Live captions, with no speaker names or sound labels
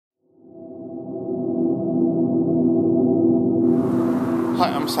Hi,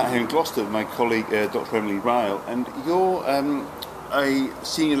 I'm sat here in Gloucester with my colleague Dr. Emily Ryle, and you're a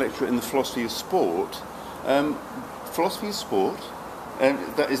senior lecturer in the philosophy of sport. Philosophy of sport?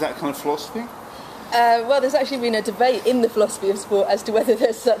 Is that kind of philosophy? Well, there's actually been a debate in the philosophy of sport as to whether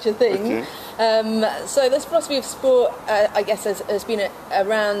there's such a thing. Okay. So this philosophy of sport, I guess, has been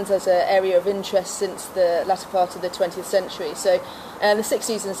around as an area of interest since the latter part of the 20th century. So in the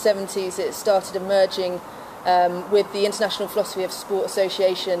 60s and 70s it started emerging with the International Philosophy of Sport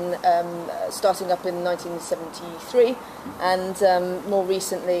Association starting up in 1973, and more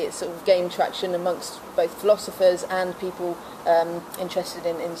recently it's sort of gained traction amongst both philosophers and people interested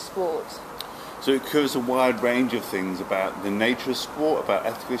in sport. So it covers a wide range of things about the nature of sport, about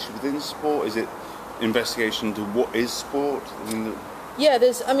ethical issues within sport. Is it investigation into what is sport? Yeah,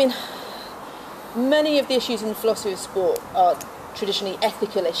 many of the issues in the philosophy of sport are traditionally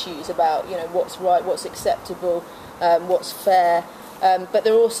ethical issues about, what's right, what's acceptable, what's fair. But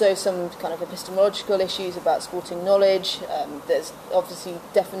there are also some kind of epistemological issues about sporting knowledge. There's obviously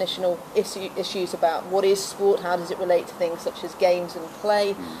definitional issues about what is sport, how does it relate to things such as games and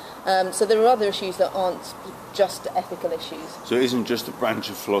play. So there are other issues that aren't just ethical issues. So it isn't just a branch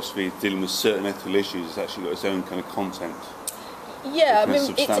of philosophy dealing with certain ethical issues, it's actually got its own kind of content. Yeah,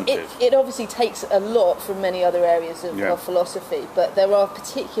 it obviously takes a lot from many other areas of philosophy, but there are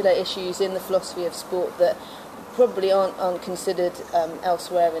particular issues in the philosophy of sport that probably aren't considered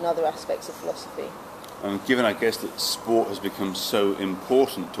elsewhere in other aspects of philosophy. And given, I guess, that sport has become so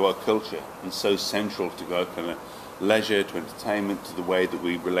important to our culture and so central to our kind of leisure, to entertainment, to the way that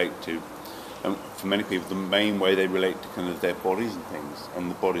we relate to, for many people, the main way they relate to kind of their bodies and things, and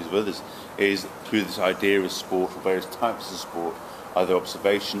the bodies of others, is through this idea of sport, or various types of sport, either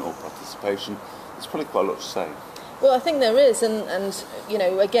observation or participation. There's probably quite a lot to say. Well, I think there is, and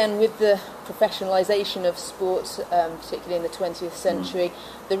again, with the professionalisation of sport, particularly in the 20th century,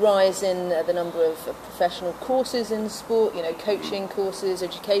 the rise in the number of professional courses in sport, coaching courses,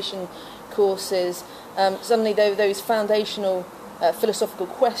 education courses, suddenly those foundational philosophical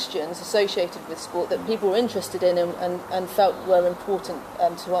questions associated with sport that people were interested in and felt were important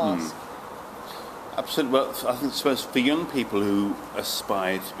to ask. Absolutely. Well, I suppose for young people who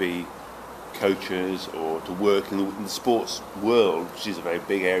aspire to be coaches or to work in the sports world, which is a very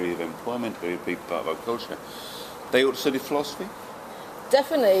big area of employment, a very big part of our culture, they ought to study philosophy?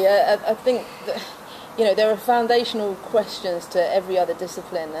 Definitely. I think that, there are foundational questions to every other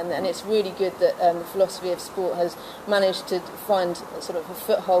discipline, and it's really good that the philosophy of sport has managed to find sort of a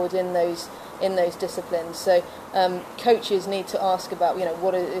foothold in those disciplines. So coaches need to ask about,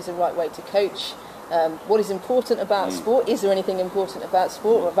 what is the right way to coach. What is important about sport? Is there anything important about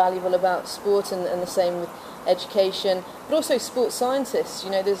sport or valuable about sport? And the same with education. But also sports scientists.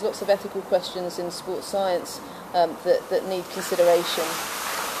 There's lots of ethical questions in sports science that need consideration.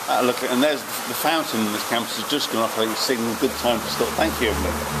 Look, and there's the fountain in this campus has just gone off. I think it's signalling good time to stop. Thank you,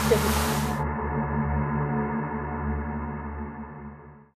 everyone.